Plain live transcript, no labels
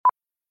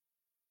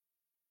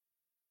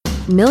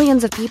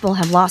Millions of people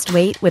have lost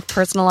weight with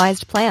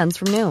personalized plans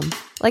from Noom.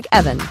 Like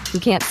Evan, who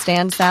can't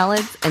stand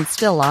salads and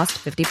still lost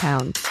 50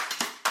 pounds.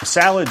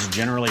 Salads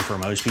generally for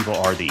most people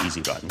are the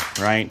easy button,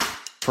 right?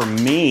 For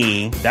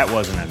me, that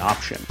wasn't an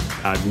option.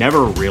 I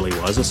never really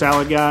was a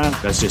salad guy.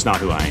 That's just not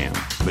who I am.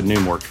 But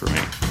Noom worked for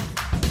me.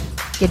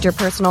 Get your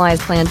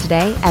personalized plan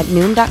today at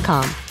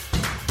Noom.com.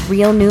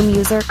 Real Noom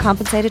user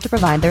compensated to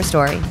provide their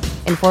story.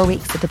 In 4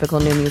 weeks, the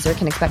typical Noom user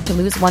can expect to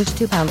lose 1 to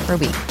 2 pounds per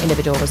week.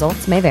 Individual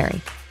results may vary.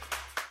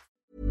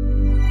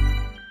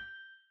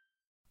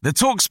 The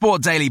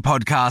TalkSport Daily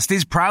podcast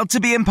is proud to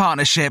be in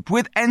partnership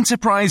with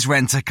Enterprise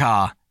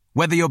Rent-A-Car.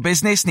 Whether your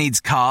business needs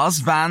cars,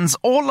 vans,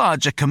 or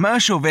larger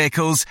commercial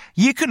vehicles,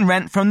 you can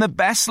rent from the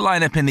best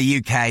lineup in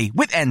the UK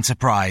with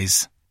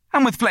Enterprise.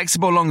 And with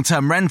flexible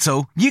long-term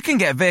rental, you can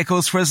get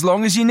vehicles for as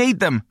long as you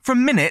need them,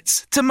 from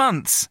minutes to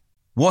months.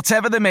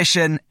 Whatever the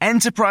mission,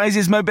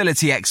 Enterprise's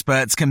mobility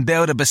experts can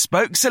build a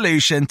bespoke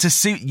solution to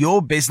suit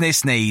your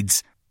business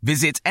needs.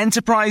 Visit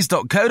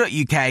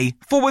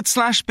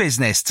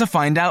enterprise.co.uk/business to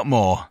find out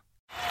more.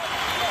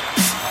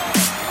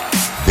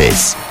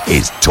 This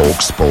is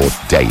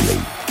TalkSport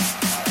Daily.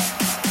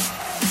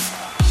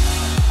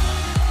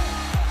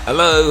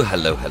 Hello.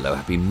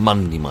 Happy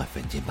Monday, my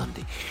friends. Yeah,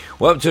 Monday.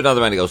 Welcome to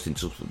another Andy Goldstein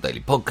TalkSport Daily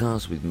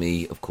podcast with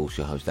me, of course,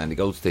 your host, Andy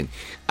Goldstein.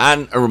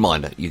 And a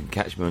reminder, you can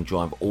catch me on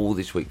Drive all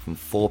this week from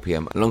 4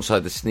 p.m.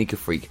 alongside the sneaker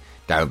freak,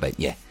 Darren Bent.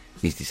 Yeah,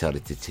 he's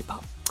decided to tip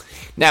up.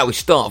 Now, we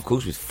start, of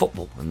course, with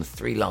football and the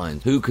Three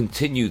Lions, who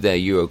continue their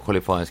Euro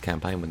qualifiers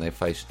campaign when they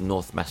face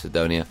North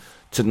Macedonia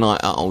tonight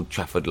at Old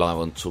Trafford live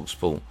on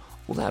TalkSport.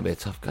 Well, that'll be a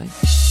tough game.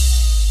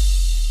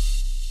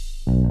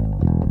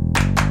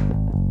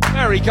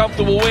 Very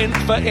comfortable win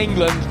for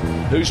England,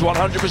 whose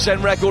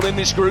 100% record in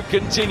this group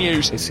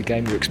continues. It's a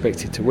game you're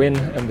expected to win,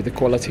 and with the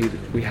quality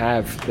that we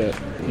have, that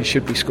you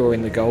should be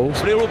scoring the goals.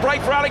 But it will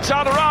break for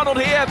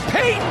Alexander-Arnold here.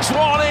 Pings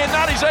one in.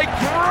 That is a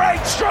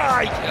great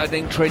strike. I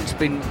think Trent's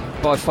been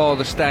by far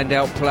the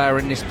standout player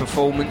in this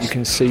performance. You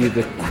can see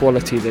the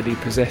quality that he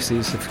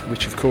possesses,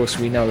 which of course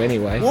we know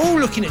anyway. We're all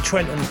looking at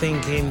Trent and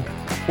thinking,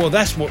 well,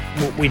 that's what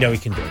we know he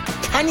can do.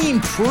 Can he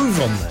improve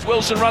on that?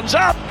 Wilson runs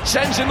up,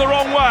 sends him the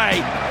wrong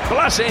way.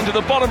 Blast it into the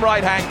bottom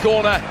right-hand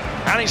corner,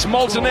 and it's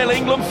Malta 0,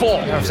 England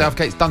 4.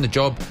 Southgate's done the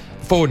job,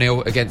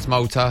 4-0 against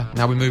Malta.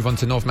 Now we move on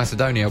to North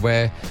Macedonia,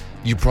 where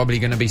you're probably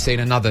going to be seeing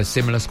another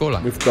similar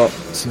scoreline. We've got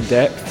some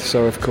depth,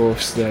 so of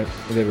course there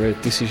are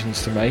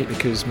decisions to make,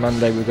 because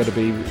Monday we've got to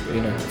be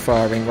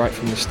firing right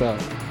from the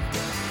start.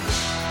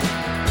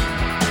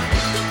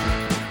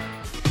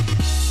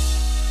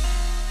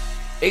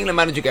 England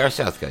manager Gareth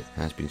Southgate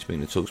has been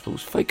speaking to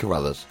TalkSport's Faye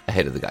Carruthers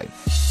ahead of the game.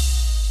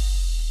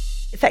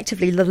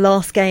 Effectively, the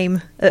last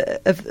game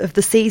of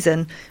the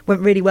season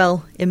went really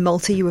well in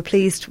Malta. You were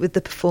pleased with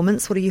the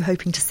performance. What are you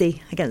hoping to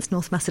see against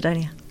North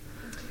Macedonia?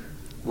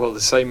 Well,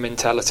 the same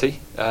mentality,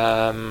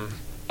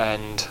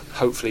 and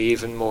hopefully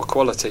even more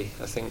quality.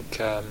 I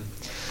think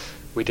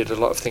we did a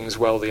lot of things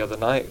well the other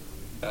night.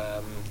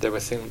 There were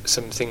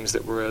some things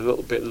that were a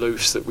little bit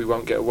loose that we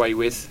won't get away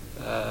with.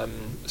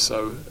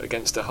 So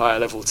against a higher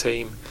level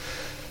team,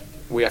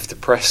 we have to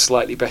press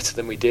slightly better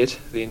than we did.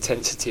 The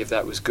intensity of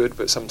that was good,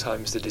 but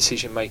sometimes the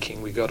decision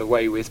making we got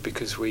away with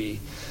because we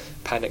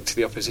panicked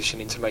the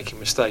opposition into making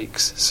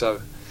mistakes.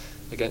 So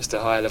against a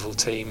higher level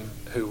team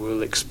who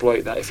will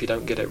exploit that if you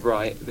don't get it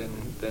right,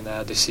 then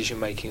our decision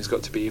making has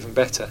got to be even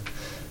better.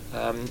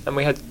 And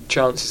we had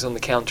chances on the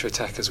counter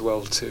attack as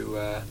well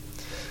to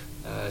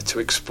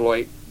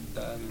exploit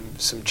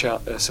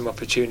some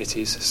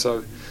opportunities.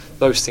 So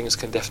those things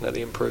can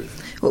definitely improve.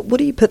 Well, what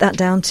do you put that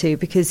down to?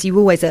 Because you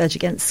always urge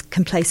against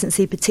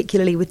complacency,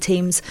 particularly with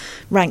teams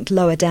ranked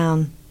lower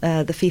down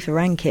the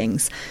FIFA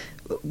rankings.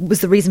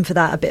 Was the reason for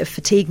that a bit of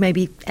fatigue,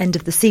 maybe end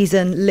of the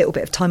season, a little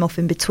bit of time off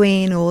in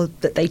between, or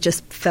that they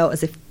just felt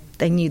as if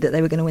they knew that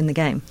they were going to win the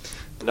game?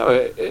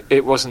 No,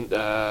 it wasn't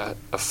a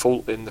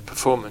fault in the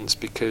performance,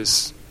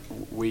 because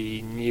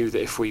we knew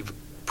that if we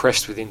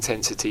pressed with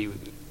intensity,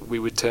 we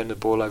would turn the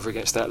ball over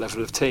against that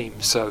level of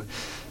team. So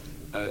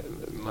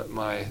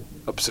my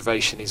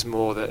observation is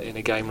more that in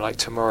a game like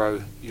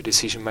tomorrow, your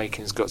decision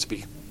making has got to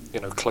be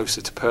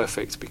closer to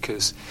perfect,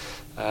 because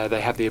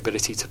they have the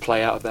ability to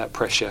play out of that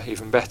pressure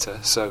even better.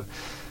 So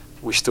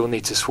we still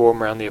need to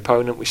swarm around the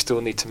opponent. We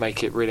still need to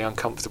make it really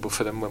uncomfortable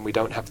for them when we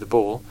don't have the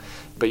ball.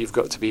 But you've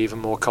got to be even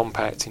more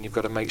compact, and you've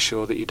got to make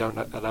sure that you don't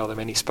allow them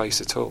any space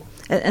at all.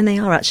 And they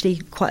are actually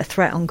quite a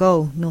threat on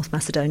goal, North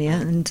Macedonia.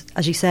 And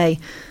as you say,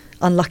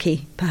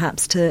 unlucky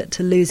perhaps to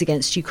lose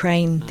against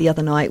Ukraine the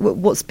other night.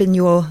 What's been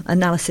your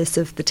analysis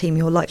of the team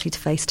you're likely to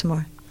face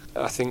tomorrow?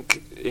 I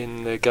think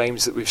in the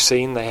games that we've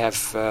seen, they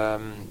have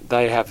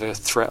a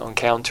threat on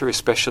counter,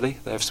 especially.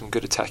 They have some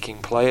good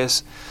attacking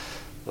players.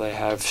 They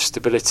have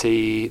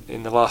stability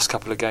in the last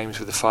couple of games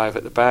with the five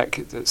at the back.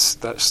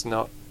 That's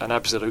not an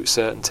absolute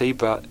certainty,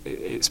 but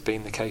it's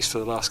been the case for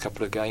the last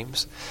couple of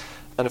games.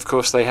 And of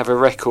course, they have a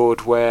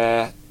record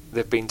where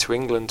they've been to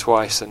England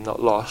twice and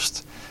not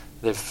lost.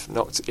 They've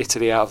knocked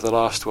Italy out of the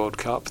last World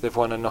Cup. They've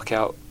won a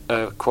knockout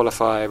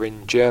qualifier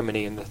in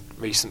Germany in the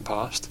recent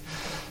past.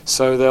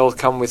 So they'll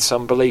come with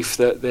some belief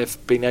that they've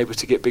been able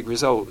to get big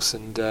results,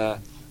 and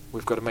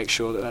we've got to make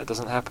sure that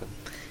doesn't happen.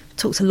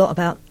 Talked a lot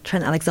about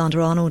Trent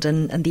Alexander-Arnold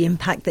and the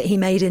impact that he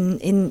made in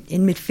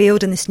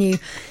midfield and this new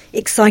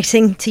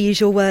exciting, to use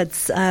your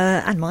words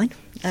and mine,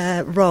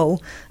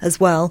 role as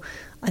well.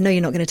 I know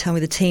you're not going to tell me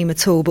the team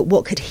at all, but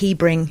what could he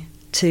bring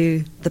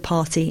to the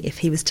party if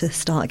he was to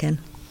start again?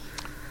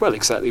 Well,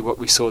 exactly what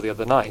we saw the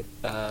other night.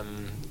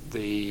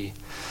 The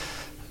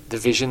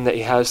vision that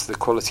he has, the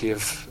quality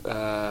of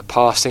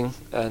passing,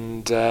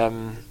 and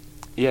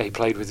he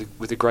played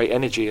with a great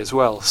energy as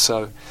well.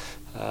 So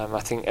I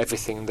think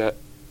everything that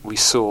we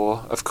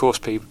saw, of course,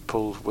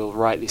 people will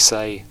rightly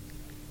say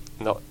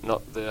not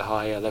the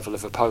higher level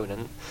of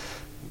opponent,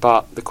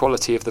 but the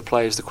quality of the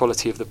play is the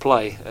quality of the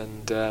play,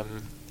 and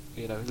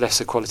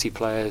lesser quality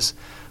players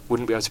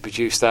wouldn't be able to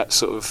produce that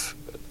sort of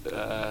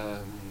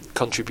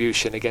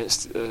contribution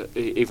against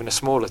even a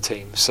smaller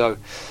team. So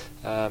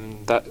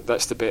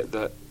that's the bit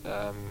that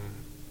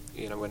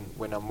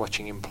when I'm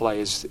watching him play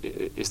is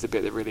the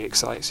bit that really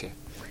excites you.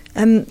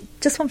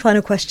 Just one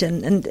final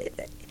question, and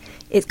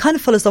it kind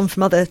of follows on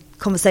from other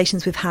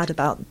conversations we've had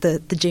about the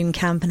June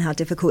camp and how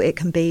difficult it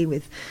can be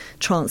with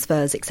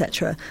transfers,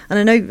 etc. And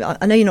I know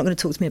you're not going to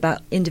talk to me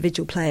about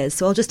individual players,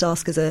 so I'll just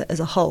ask as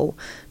a whole.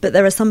 But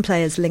there are some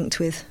players linked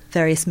with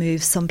various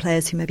moves, some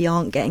players who maybe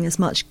aren't getting as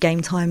much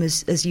game time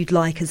as you'd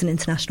like as an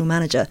international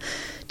manager.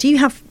 Do you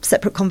have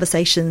separate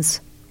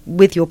conversations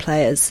with your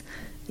players,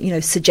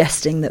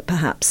 suggesting that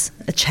perhaps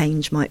a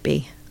change might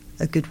be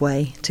a good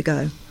way to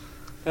go?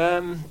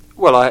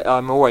 Well,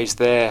 I'm always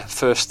there,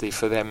 firstly,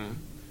 for them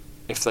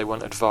if they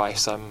want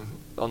advice. I'm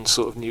on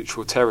sort of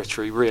neutral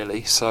territory,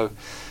 really, so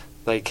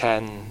they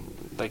can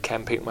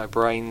pick my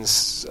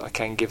brains. I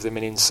can give them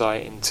an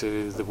insight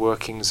into the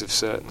workings of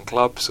certain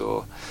clubs,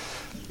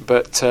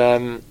 but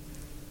I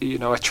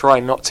try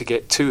not to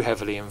get too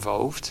heavily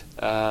involved.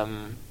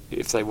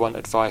 If they want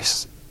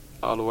advice,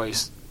 I'll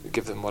always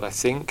give them what I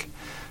think.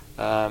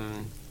 I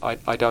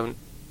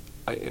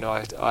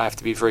have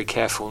to be very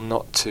careful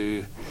not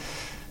to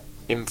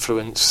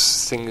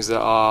influence things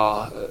that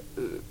are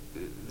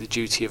the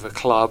duty of a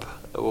club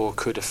or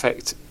could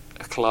affect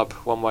a club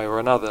one way or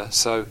another.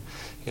 So,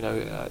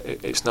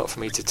 it's not for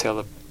me to tell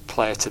a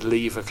player to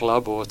leave a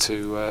club or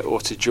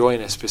to join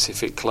a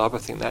specific club. I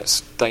think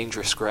that's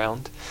dangerous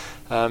ground.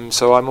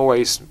 So I'm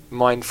always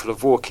mindful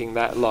of walking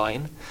that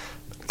line.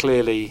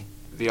 Clearly,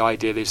 the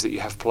ideal is that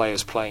you have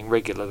players playing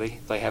regularly.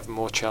 They have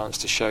more chance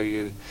to show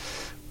you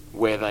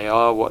where they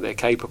are, what they're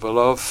capable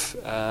of,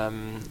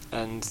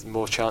 and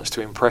more chance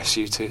to impress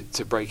you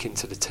to break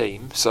into the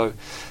team. So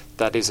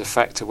that is a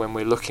factor when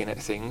we're looking at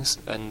things,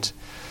 and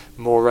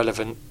more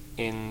relevant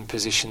in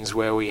positions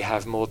where we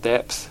have more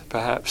depth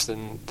perhaps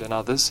than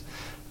others.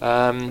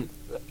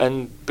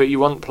 But you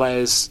want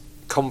players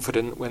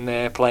confident when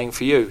they're playing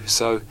for you.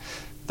 So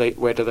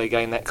where do they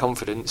gain that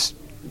confidence?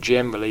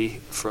 Generally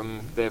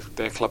from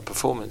their club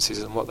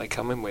performances and what they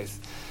come in with.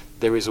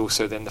 There is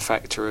also then the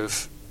factor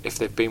of if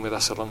they've been with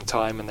us a long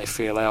time and they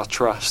feel our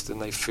trust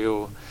and they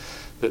feel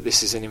that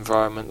this is an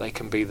environment they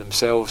can be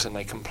themselves and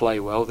they can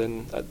play well,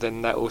 then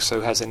that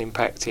also has an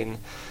impact in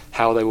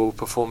how they will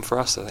perform for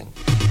us, I think.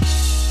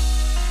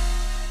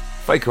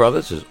 Faye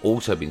Carruthers has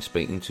also been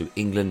speaking to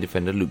England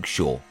defender Luke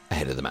Shaw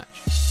ahead of the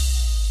match.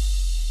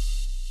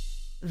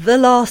 The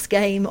last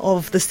game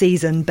of the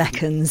season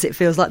beckons. It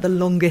feels like the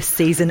longest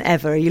season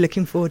ever. Are you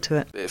looking forward to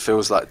it? It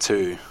feels like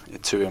two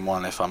in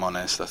one, if I'm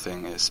honest. I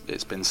think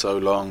it's been so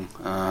long,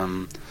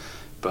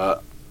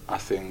 but I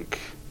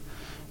think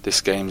this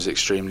game's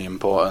extremely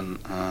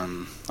important.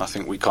 I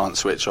think we can't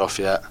switch off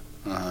yet.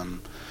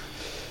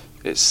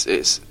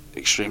 It's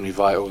extremely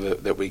vital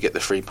that we get the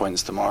 3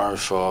 points tomorrow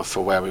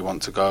for where we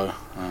want to go.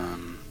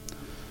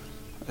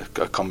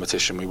 A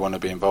competition we want to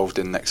be involved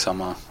in next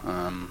summer.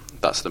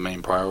 That's the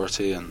main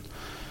priority, and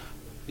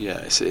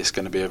it's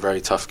going to be a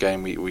very tough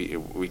game.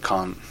 We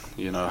can't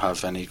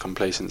have any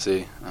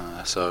complacency.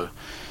 So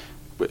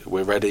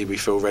we're ready. We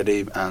feel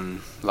ready, and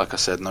like I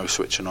said, no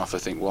switching off. I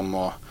think one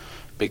more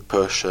big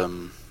push,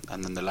 and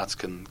then the lads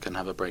can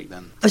have a break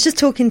then. I was just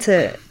talking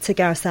to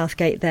Gareth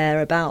Southgate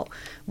there about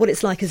what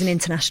it's like as an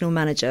international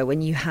manager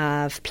when you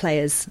have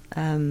players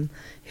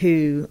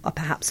who are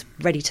perhaps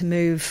ready to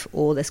move,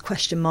 or there's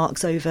question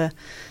marks over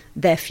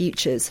their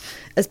futures.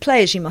 As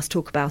players, you must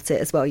talk about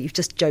it as well. You've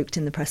just joked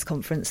in the press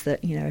conference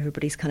that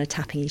everybody's kind of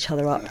tapping each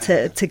other up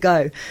to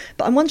go.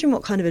 But I'm wondering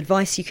what kind of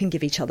advice you can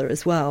give each other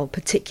as well,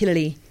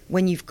 particularly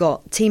when you've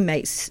got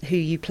teammates who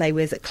you play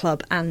with at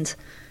club and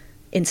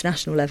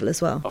international level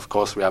as well. Of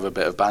course, we have a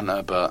bit of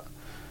banter, but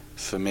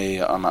for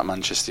me, I'm at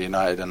Manchester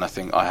United, and I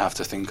think I have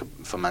to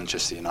think for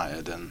Manchester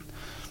United. And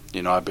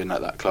I've been at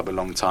that club a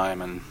long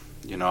time, and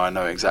I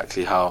know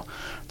exactly how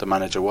the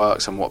manager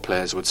works and what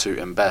players would suit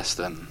him best.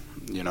 And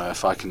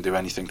if I can do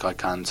anything I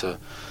can to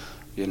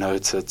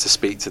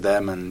speak to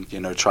them and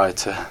try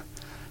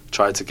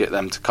to get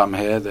them to come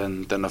here,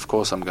 then of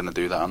course I'm going to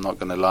do that. I'm not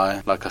going to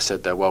lie. Like I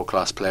said, they're world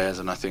class players,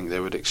 and I think they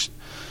would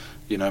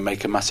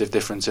make a massive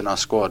difference in our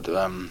squad.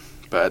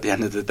 But at the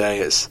end of the day,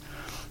 it's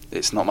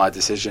not my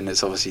decision.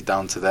 It's obviously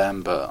down to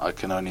them, but I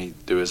can only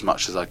do as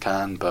much as I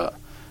can. But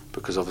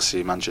because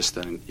obviously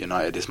Manchester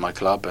United is my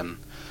club, and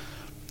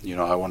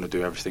I want to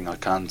do everything I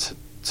can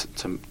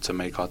to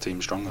make our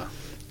team stronger.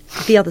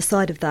 The other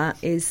side of that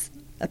is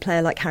a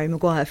player like Harry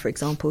Maguire, for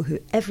example, who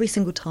every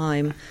single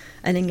time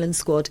an England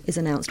squad is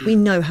announced, we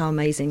know how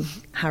amazing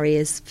Harry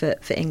is for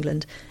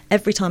England.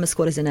 Every time a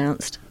squad is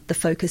announced, the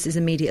focus is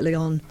immediately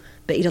on,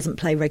 but he doesn't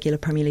play regular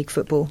Premier League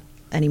football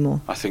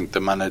anymore. I think the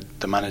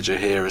manager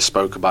here has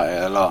spoke about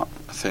it a lot.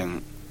 I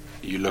think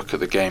you look at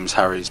the games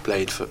Harry's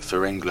played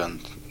for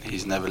England,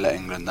 he's never let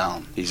England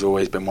down. He's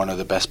always been one of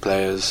the best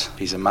players.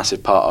 He's a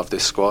massive part of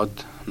this squad,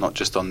 not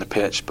just on the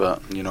pitch,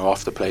 but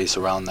off the place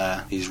around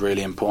there. He's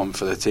really important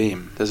for the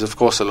team. There's of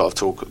course a lot of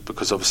talk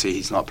because obviously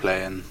he's not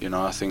playing.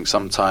 I think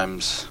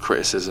sometimes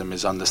criticism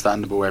is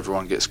understandable.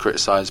 Everyone gets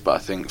criticised, but I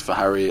think for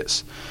Harry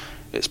it's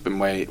been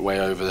way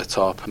over the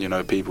top.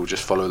 People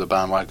just follow the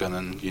bandwagon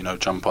and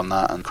jump on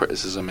that, and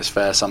criticism is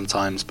fair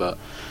sometimes, but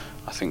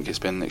I think it's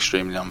been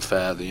extremely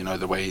unfair,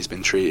 the way he's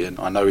been treated.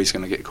 I know he's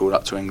going to get called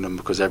up to England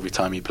because every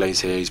time he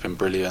plays here, he's been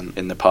brilliant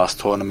in the past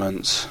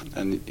tournaments,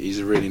 and he's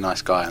a really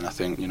nice guy. And I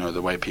think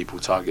the way people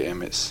target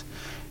him, it's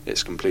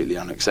completely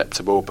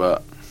unacceptable.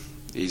 But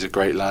he's a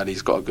great lad.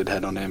 He's got a good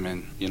head on him,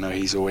 and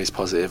he's always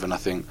positive. And I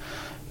think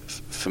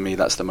for me,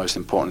 that's the most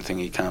important thing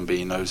he can be.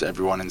 He knows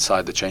everyone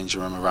inside the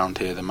changing room around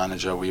here, the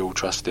manager. We all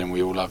trust him.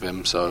 We all love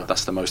him. So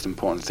that's the most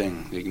important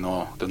thing.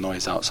 Ignore the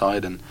noise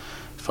outside and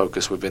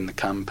focus within the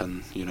camp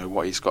and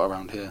what he's got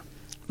around here.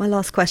 My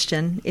last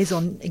question is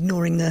on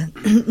ignoring the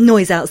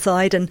noise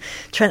outside, and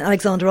Trent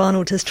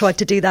Alexander-Arnold has tried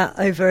to do that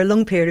over a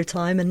long period of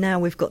time, and now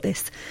we've got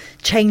this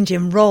change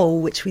in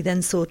role which we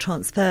then saw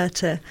transfer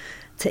to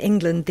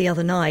England the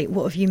other night.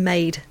 What have you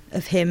made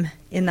of him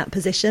in that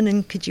position,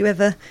 and could you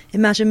ever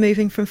imagine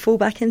moving from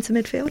full-back into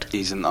midfield?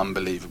 He's an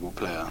unbelievable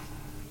player,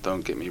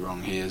 don't get me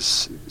wrong. He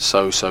is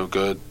so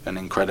good, an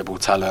incredible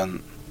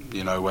talent.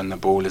 When the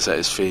ball is at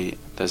his feet,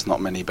 there's not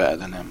many better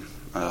than him.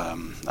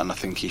 And I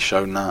think he's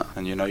shown that.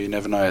 And you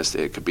never know,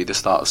 it could be the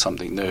start of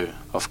something new.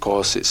 Of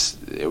course,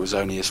 it was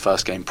only his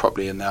first game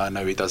properly in there. I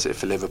know he does it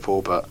for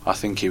Liverpool, but I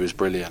think he was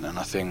brilliant. And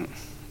I think,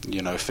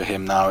 for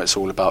him now, it's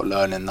all about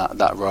learning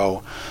that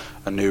role,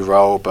 a new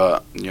role.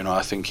 But,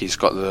 I think he's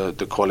got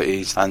the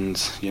qualities and,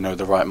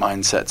 the right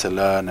mindset to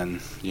learn and,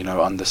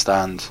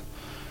 understand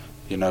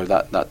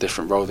that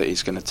different role that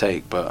he's going to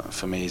take. But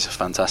for me, he's a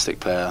fantastic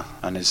player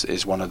and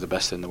is one of the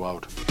best in the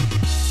world.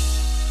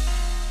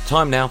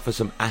 Time now for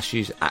some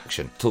Ashes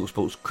action.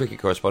 TalkSport's cricket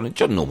correspondent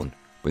John Norman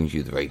brings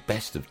you the very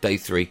best of day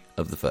 3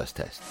 of the first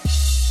test.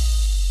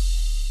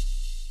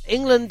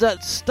 England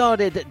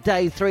started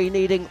day 3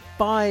 needing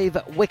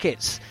 5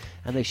 wickets,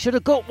 and they should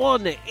have got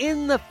one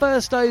in the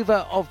first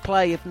over of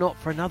play if not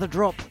for another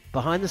drop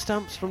behind the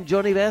stumps from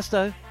Johnny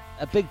Bairstow.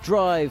 A big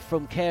drive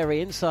from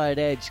Carey inside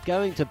edge,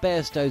 going to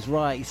Bairstow's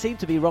right. He seemed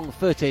to be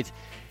wrong-footed,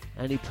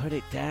 and he put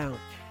it down.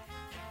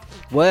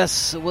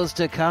 Worse was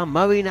to come.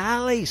 Moeen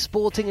Ali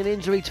sporting an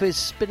injury to his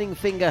spinning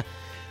finger,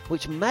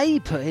 which may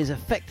put his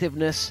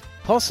effectiveness,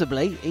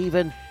 possibly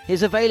even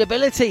his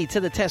availability to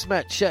the Test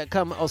match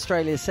come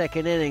Australia's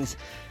second innings.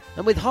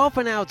 And with half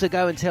an hour to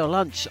go until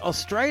lunch,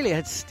 Australia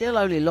had still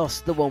only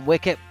lost the 1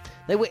 wicket.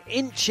 They were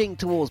inching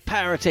towards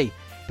parity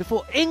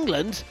before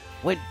England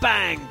went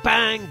bang,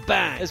 bang,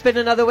 bang. There's been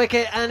another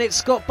wicket, and it's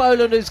Scott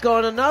Boland who's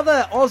gone.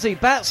 Another Aussie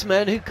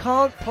batsman who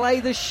can't play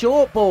the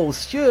short ball.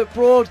 Stuart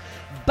Broad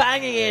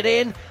banging it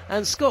in,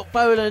 and Scott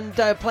Boland,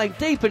 playing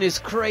deep in his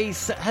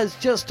crease, has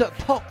just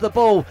popped the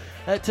ball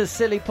to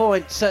silly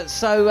points.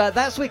 So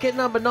that's wicket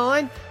number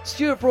 9.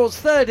 Stuart Broad's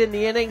third in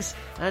the innings,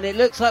 and it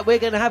looks like we're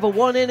going to have a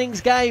 1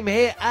 innings game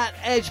here at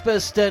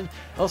Edgbaston.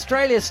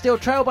 Australia still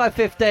trail by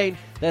 15.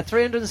 They're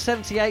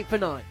 378 for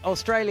 9.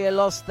 Australia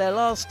lost their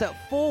last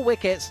 4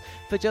 wickets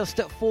for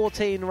just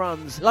 14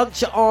 runs.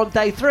 Lunch on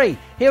day 3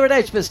 here at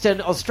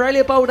Edgbaston.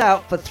 Australia bowled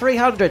out for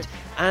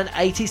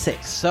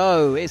 386.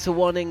 So it's a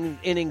 1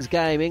 innings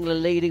game.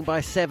 England leading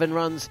by 7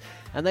 runs,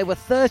 and they were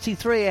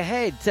 33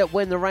 ahead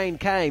when the rain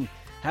came.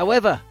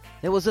 However,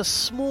 there was a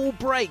small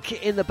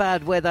break in the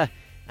bad weather,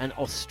 and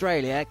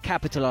Australia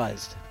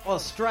capitalised.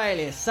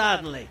 Australia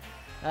suddenly.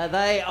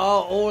 They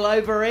are all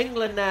over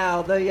England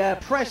now. The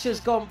pressure's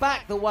gone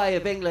back the way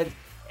of England.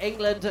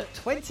 England at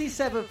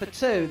 27 for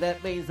 2.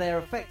 That means they're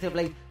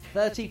effectively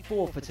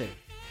 34 for 2.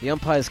 The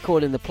umpires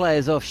calling the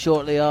players off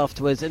shortly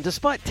afterwards, and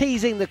despite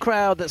teasing the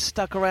crowd that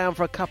stuck around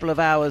for a couple of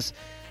hours,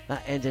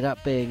 that ended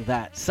up being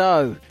that.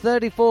 So,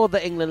 34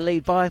 that England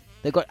lead by.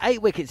 They've got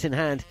 8 wickets in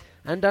hand,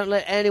 and don't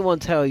let anyone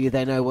tell you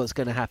they know what's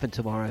going to happen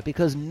tomorrow,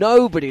 because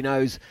nobody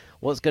knows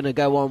what's going to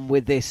go on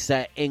with this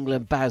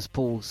England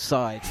Bazpool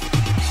side.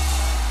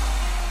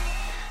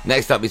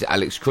 Next up is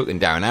Alex Crook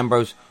and Darren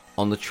Ambrose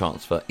on the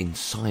Transfer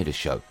Insider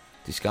Show,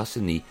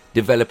 discussing the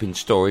developing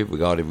story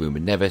regarding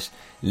Ruben Neves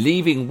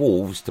leaving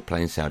Wolves to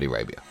play in Saudi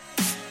Arabia.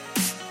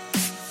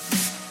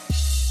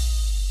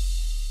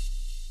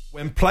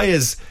 When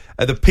players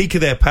at the peak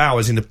of their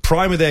powers, in the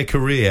prime of their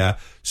career,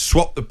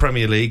 swap the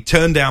Premier League,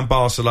 turn down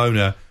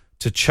Barcelona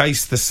to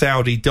chase the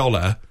Saudi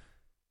dollar,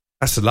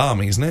 that's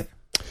alarming, isn't it?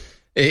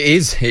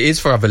 It is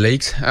for other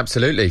leagues,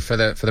 absolutely, for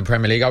the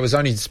Premier League. I was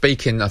only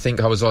speaking, I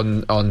think I was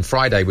on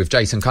Friday with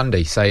Jason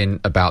Cundy saying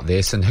about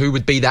this, and who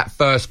would be that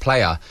first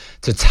player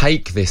to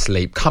take this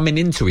leap coming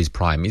into his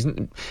prime.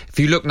 If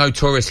you look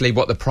notoriously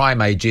what the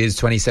prime age is,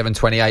 27,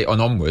 28 on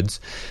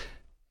onwards,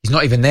 he's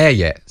not even there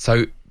yet.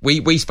 So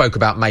we spoke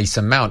about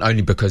Mason Mount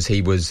only because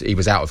he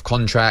was out of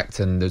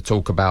contract, and the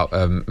talk about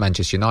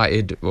Manchester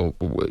United, or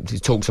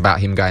talks about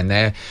him going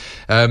there.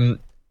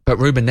 But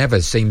Ruben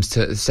Neves seems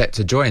set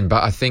to join.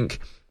 But I think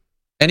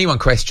anyone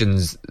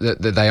questions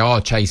that they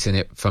are chasing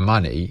it for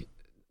money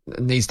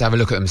needs to have a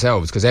look at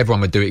themselves, because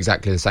everyone would do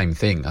exactly the same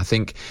thing. I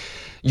think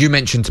you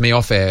mentioned to me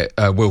off air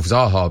Wilf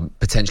Zaha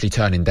potentially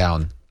turning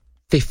down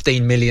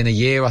 15 million a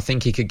year. I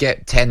think he could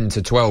get 10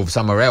 to 12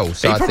 somewhere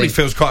else. He probably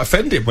feels quite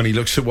offended when he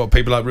looks at what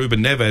people like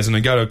Ruben Neves and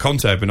N'Golo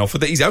Conte have been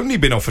offered, that he's only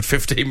been offered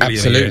 15 million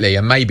Absolutely, a year.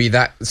 And maybe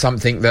that's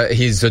something that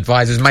his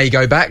advisors may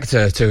go back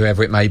to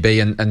whoever it may be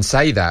and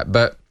say that.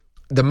 But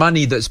the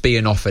money that's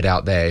being offered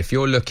out there, if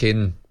you're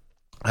looking,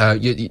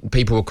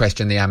 people will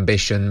question the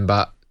ambition,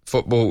 but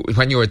football,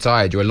 when you're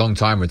retired, you're a long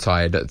time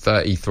retired at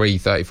 33,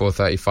 34,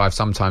 35,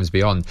 sometimes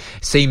beyond.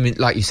 Seem,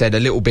 like you said, a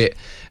little bit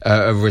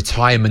a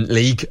retirement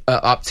league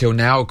up till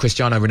now.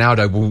 Cristiano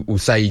Ronaldo will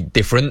say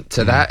different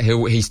to that.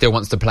 He still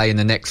wants to play in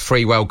the next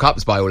 3 World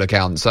Cups by all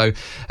accounts. So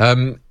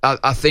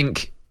I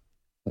think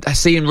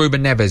seeing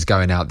Ruben Neves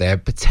going out there,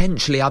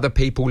 potentially other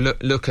people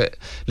look at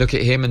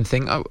him and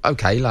think, oh,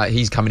 okay, like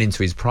he's coming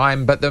into his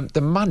prime, but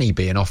the money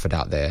being offered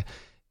out there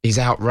is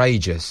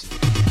outrageous.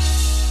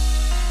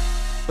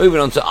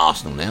 Moving on to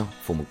Arsenal now.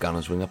 Former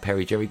Gunners winger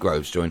Perry Jerry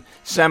Groves joined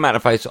Sam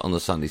Matterface on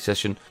the Sunday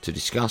session to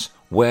discuss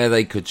where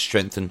they could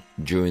strengthen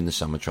during the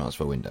summer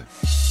transfer window.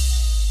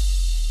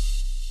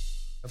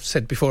 I've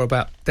said before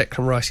about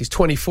Declan Rice. He's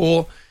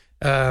 24.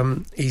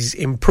 He's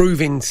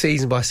improving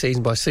season by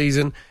season by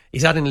season.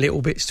 He's adding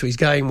little bits to his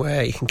game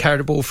where he can carry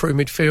the ball through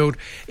midfield.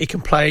 He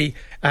can play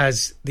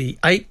as the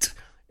 8.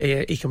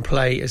 He can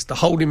play as the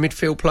holding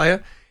midfield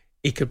player.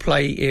 He could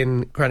play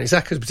in Granit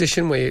Xhaka's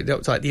position, where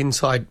that's like the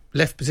inside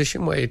left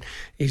position, where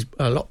he's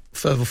a lot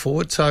further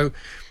forward. So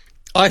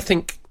I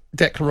think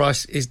Declan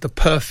Rice is the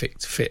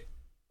perfect fit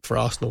for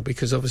Arsenal,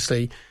 because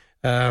obviously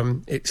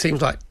it seems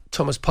like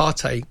Thomas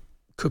Partey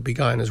could be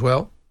going as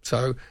well.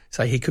 So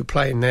he could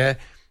play in there.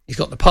 He's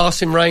got the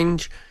passing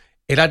range.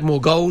 He'll add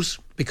more goals,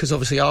 because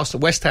obviously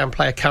Arsenal, West Ham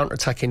play a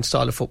counter-attacking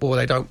style of football.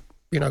 They don't,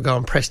 go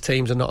and press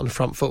teams and not on the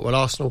front foot. Well,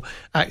 Arsenal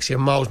actually are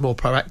miles more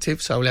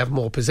proactive, so he'll have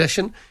more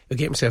possession. He'll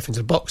get himself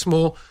into the box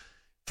more.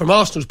 From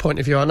Arsenal's point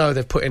of view, I know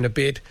they've put in a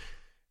bid.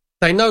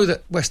 They know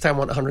that West Ham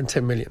want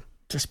 110 million.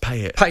 Just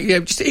pay it.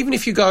 Just even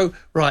if you go,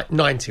 right,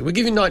 90. We'll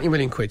give you 90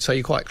 million quid, so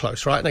you're quite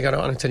close, right? And they go to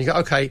 110. You go,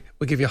 okay,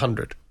 we'll give you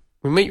 100.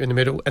 We'll meet you in the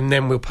middle, and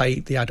then we'll pay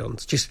the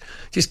add-ons. Just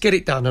get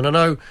it done. And I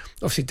know,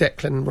 obviously,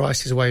 Declan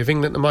Rice is away with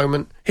England at the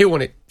moment. He'll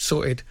want it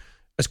sorted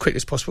as quick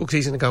as possible, because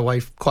he's going to go away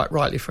quite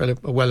rightly for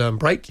a well-earned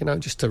break,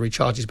 just to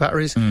recharge his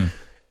batteries.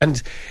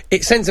 And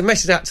it sends a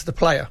message out to the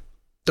player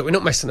that we're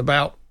not messing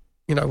about.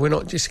 We're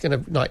not just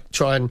going to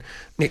try and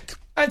nick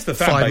and to the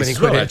fan base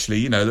as well.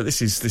 Actually, that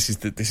this is the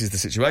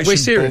situation. We're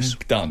serious.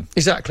 Boom, done.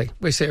 Exactly,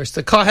 we're serious.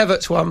 The Kai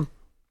Havertz one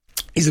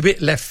is a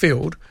bit left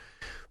field,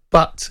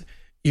 but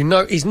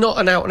he's not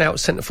an out-and-out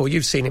centre-forward.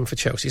 You've seen him for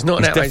Chelsea. He's not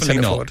an out-and-out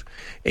centre-forward.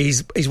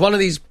 He's one of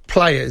these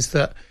players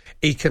that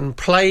he can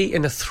play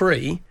in a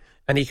 3,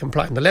 and he can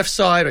play on the left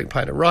side, or he can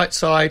play on the right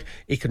side.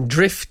 He can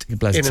drift in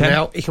and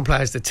out. He can play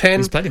as the 10.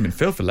 He's played him in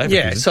midfield for Leverkusen.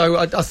 Yeah, so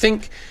I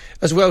think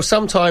as well,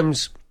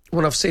 sometimes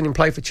when I've seen him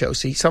play for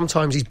Chelsea,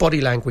 sometimes his body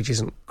language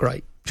isn't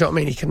great. Do you know what I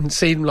mean? He can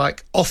seem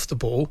like off the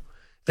ball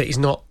that he's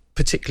not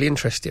particularly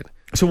interested.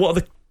 So what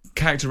are the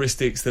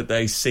characteristics that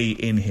they see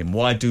in him?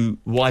 Why do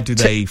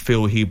they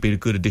feel he'd be a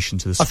good addition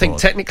to the squad? I think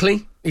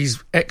technically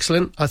he's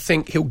excellent. I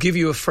think he'll give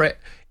you a threat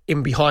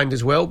in behind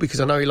as well,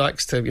 because I know he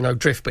likes to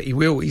drift, but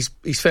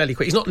he's fairly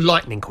quick. He's not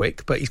lightning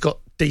quick, but he's got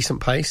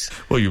decent pace.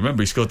 Well, you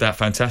remember he scored that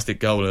fantastic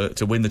goal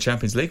to win the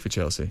Champions League for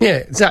Chelsea. Yeah,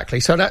 exactly.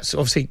 So that's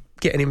obviously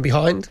getting in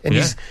behind,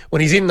 and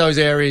when he's in those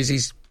areas,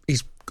 he's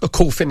a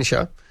cool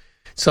finisher.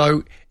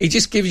 So he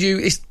just gives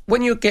you,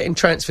 when you're getting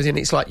transfers in,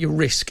 it's like your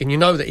risk, and you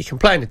know that he can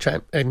play in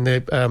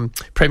the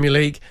Premier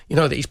League. You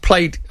know that he's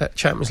played at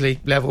Champions League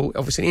level,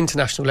 obviously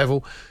international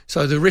level.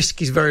 So the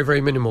risk is very, very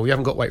minimal. You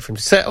haven't got to wait for him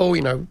to settle.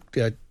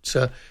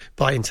 To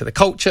buy into the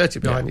culture, to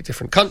buy in a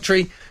different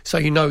country. So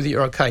you know that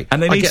you're okay.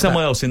 And they need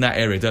someone else in that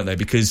area, don't they?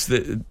 Because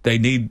they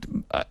need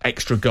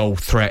extra goal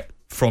threat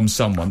from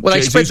someone. Well,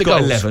 they spread the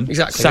goals. 11.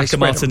 Exactly. Saka,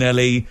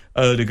 Martinelli,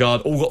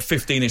 Ødegaard, all got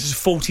 15. It's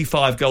just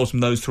 45 goals from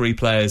those 3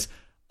 players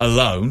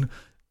alone.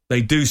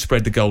 They do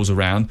spread the goals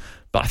around,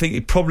 but I think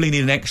you probably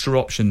need an extra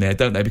option there,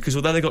 don't they? Because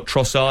although they've got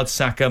Trossard,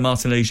 Saka,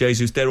 Martinelli,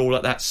 Jesus, they're all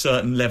at that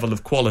certain level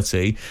of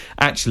quality.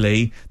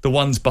 Actually, the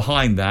ones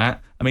behind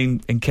that, I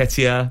mean,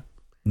 Nketiah,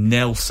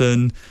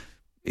 Nelson,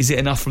 Is it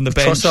enough from the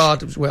bench?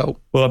 Trossard as well.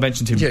 Well, I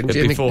mentioned him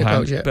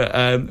beforehand. Yeah. But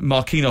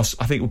Marquinhos,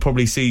 I think, will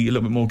probably see a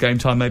little bit more game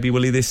time, maybe,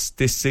 will he, this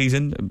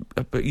season?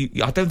 But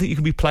I don't think you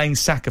can be playing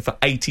Saka for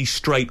 80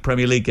 straight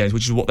Premier League games,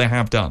 which is what they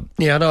have done.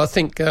 Yeah, no, I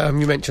think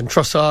you mentioned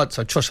Trossard,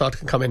 so Trossard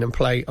can come in and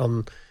play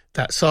on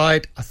that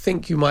side. I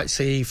think you might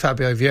see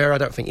Fabio Vieira. I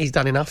don't think he's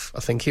done enough.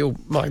 I think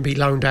might be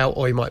loaned out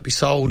or he might be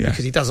sold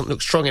because he doesn't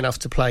look strong enough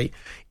to play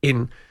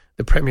in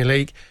the Premier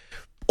League.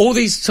 All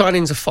these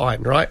signings are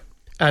fine, right?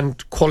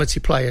 And quality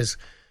players.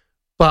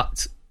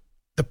 But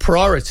the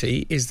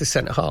priority is the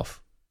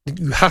centre-half.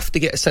 You have to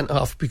get a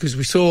centre-half because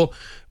we saw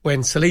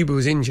when Saliba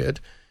was injured,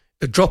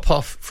 the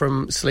drop-off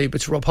from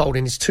Saliba to Rob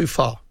Holding is too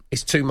far.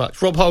 It's too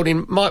much. Rob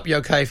Holding might be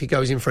okay if he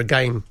goes in for a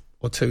game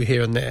or two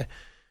here and there,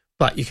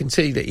 but you can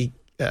see that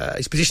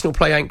his positional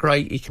play ain't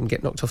great. He can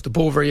get knocked off the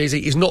ball very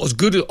easy. He's not as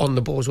good on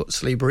the ball as what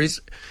Saliba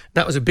is.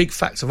 That was a big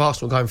factor of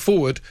Arsenal going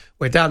forward,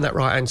 where down that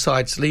right-hand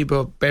side,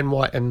 Saliba, Ben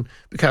White and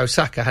Bukayo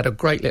Saka had a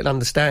great little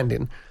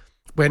understanding.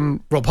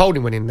 When Rob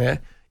Holding went in there,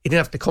 he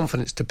didn't have the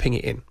confidence to ping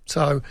it in.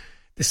 So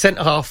the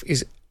centre-half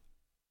is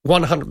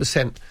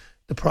 100%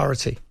 the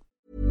priority.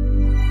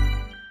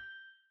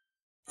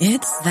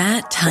 It's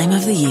that time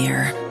of the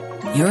year.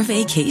 Your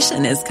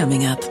vacation is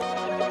coming up.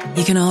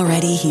 You can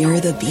already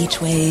hear the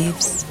beach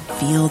waves,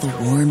 feel the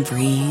warm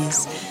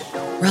breeze,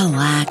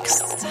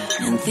 relax,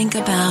 and think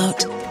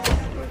about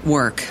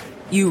work.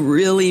 You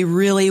really,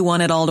 really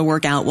want it all to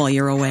work out while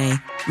you're away.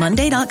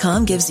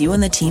 Monday.com gives you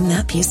and the team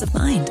that peace of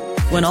mind.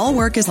 When all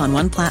work is on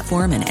one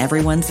platform and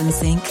everyone's in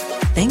sync,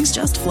 things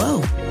just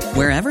flow.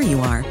 Wherever you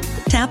are,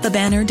 tap the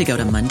banner to go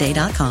to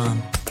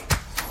Monday.com.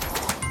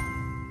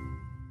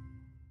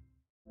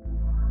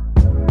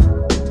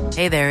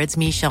 Hey there, it's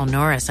Michelle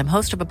Norris. I'm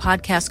host of a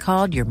podcast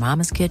called Your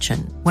Mama's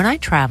Kitchen. When I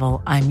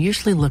travel, I'm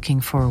usually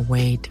looking for a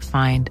way to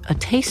find a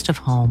taste of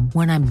home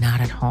when I'm not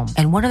at home.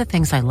 And one of the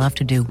things I love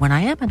to do when I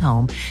am at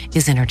home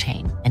is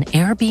entertain. And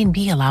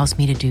Airbnb allows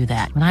me to do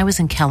that. When I was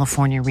in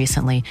California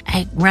recently,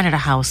 I rented a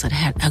house that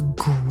had a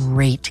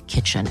great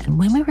kitchen. And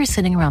when we were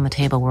sitting around the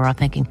table, we were all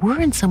thinking, we're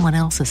in someone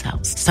else's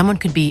house. Someone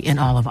could be in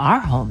all of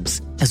our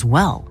homes as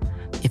well.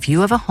 If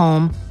you have a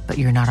home, but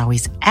you're not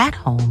always at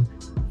home,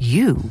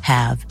 you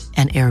have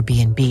an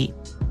Airbnb.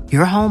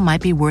 Your home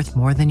might be worth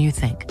more than you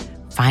think.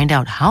 Find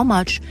out how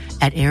much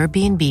at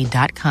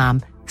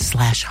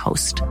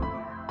airbnb.com/host.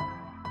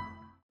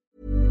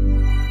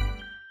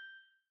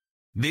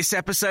 This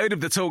episode of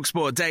the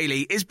TalkSport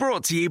Daily is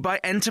brought to you by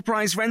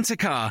Enterprise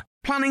Rent-A-Car.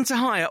 Planning to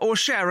hire or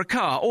share a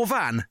car or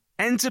van?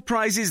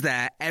 Enterprise is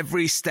there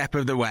every step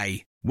of the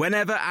way.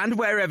 Whenever and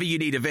wherever you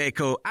need a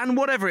vehicle and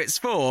whatever it's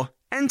for,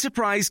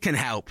 Enterprise can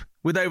help.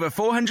 With over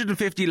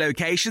 450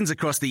 locations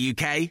across the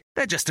UK,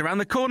 they're just around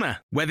the corner.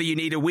 Whether you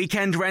need a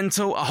weekend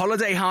rental, a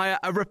holiday hire,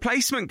 a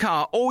replacement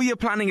car, or you're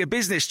planning a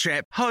business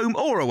trip, home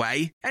or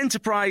away,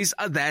 Enterprise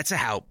are there to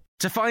help.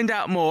 To find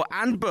out more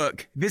and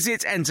book,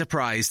 visit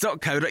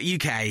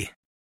enterprise.co.uk.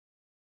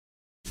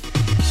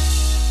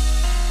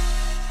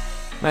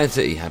 Man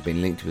City have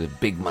been linked with a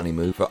big money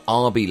move for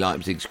RB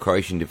Leipzig's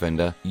Croatian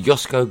defender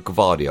Josko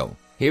Gvardiol.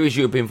 Here is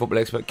European football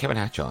expert Kevin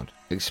Hatchard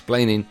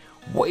explaining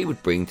what he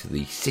would bring to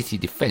the City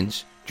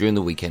defence during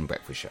the weekend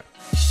breakfast show.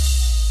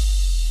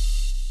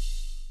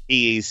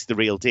 He is the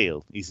real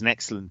deal. He's an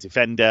excellent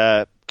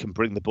defender, can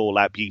bring the ball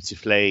out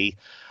beautifully.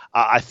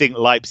 I think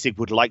Leipzig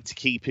would like to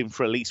keep him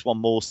for at least one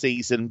more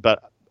season,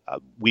 but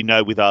we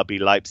know with RB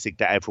Leipzig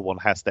that everyone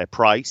has their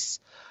price.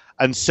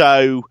 And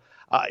so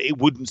it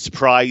wouldn't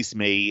surprise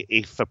me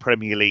if a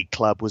Premier League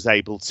club was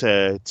able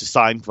to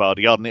sign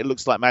Gvardiol. And it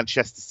looks like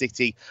Manchester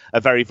City are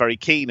very, very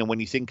keen. And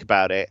when you think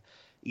about it,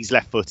 he's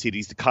left-footed.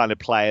 He's the kind of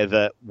player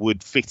that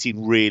would fit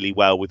in really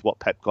well with what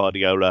Pep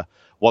Guardiola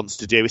wants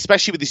to do,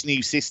 especially with this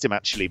new system,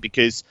 actually,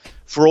 because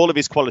for all of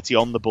his quality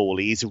on the ball,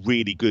 he is a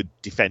really good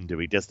defender.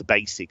 He does the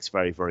basics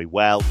very, very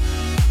well.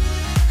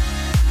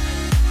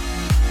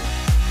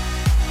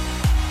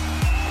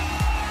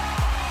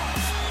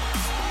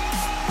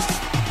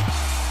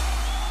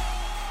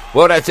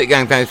 Well, that's it,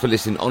 gang. Thanks for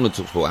listening on the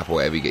TalkSport app or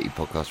wherever you get your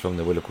podcast from.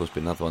 There will, of course, be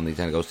another one of these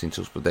Andy Goldstein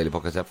TalkSport Daily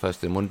Podcast app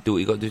first in the morning. Do what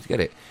you got to do to get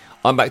it.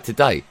 I'm back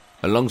today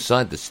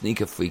alongside the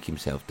sneaker freak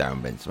himself,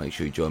 Darren Bent. So make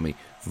sure you join me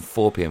from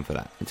 4 p.m. for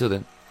that. Until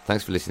then,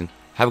 thanks for listening.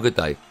 Have a good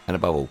day. And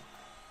above all,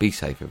 be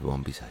safe,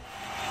 everyone. Be safe.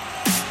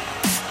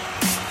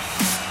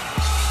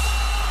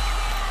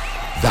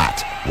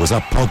 That was a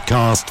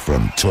podcast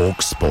from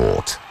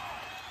TalkSport.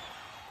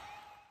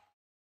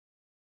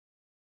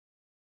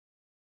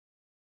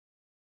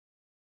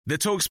 The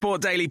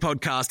TalkSport Daily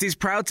Podcast is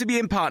proud to be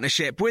in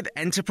partnership with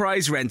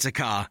Enterprise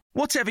Rent-A-Car.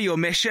 Whatever your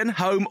mission,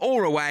 home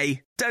or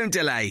away, don't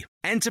delay.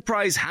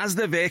 Enterprise has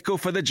the vehicle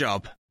for the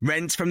job.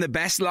 Rent from the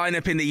best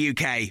lineup in the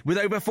UK. With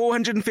over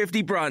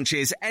 450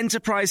 branches,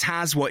 Enterprise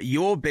has what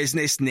your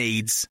business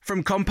needs.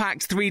 From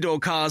compact 3-door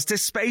cars to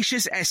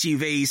spacious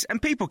SUVs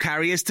and people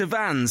carriers to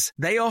vans,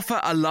 they offer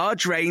a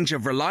large range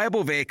of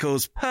reliable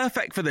vehicles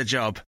perfect for the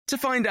job. To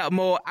find out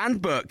more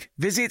and book,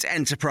 visit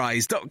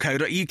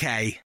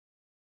enterprise.co.uk.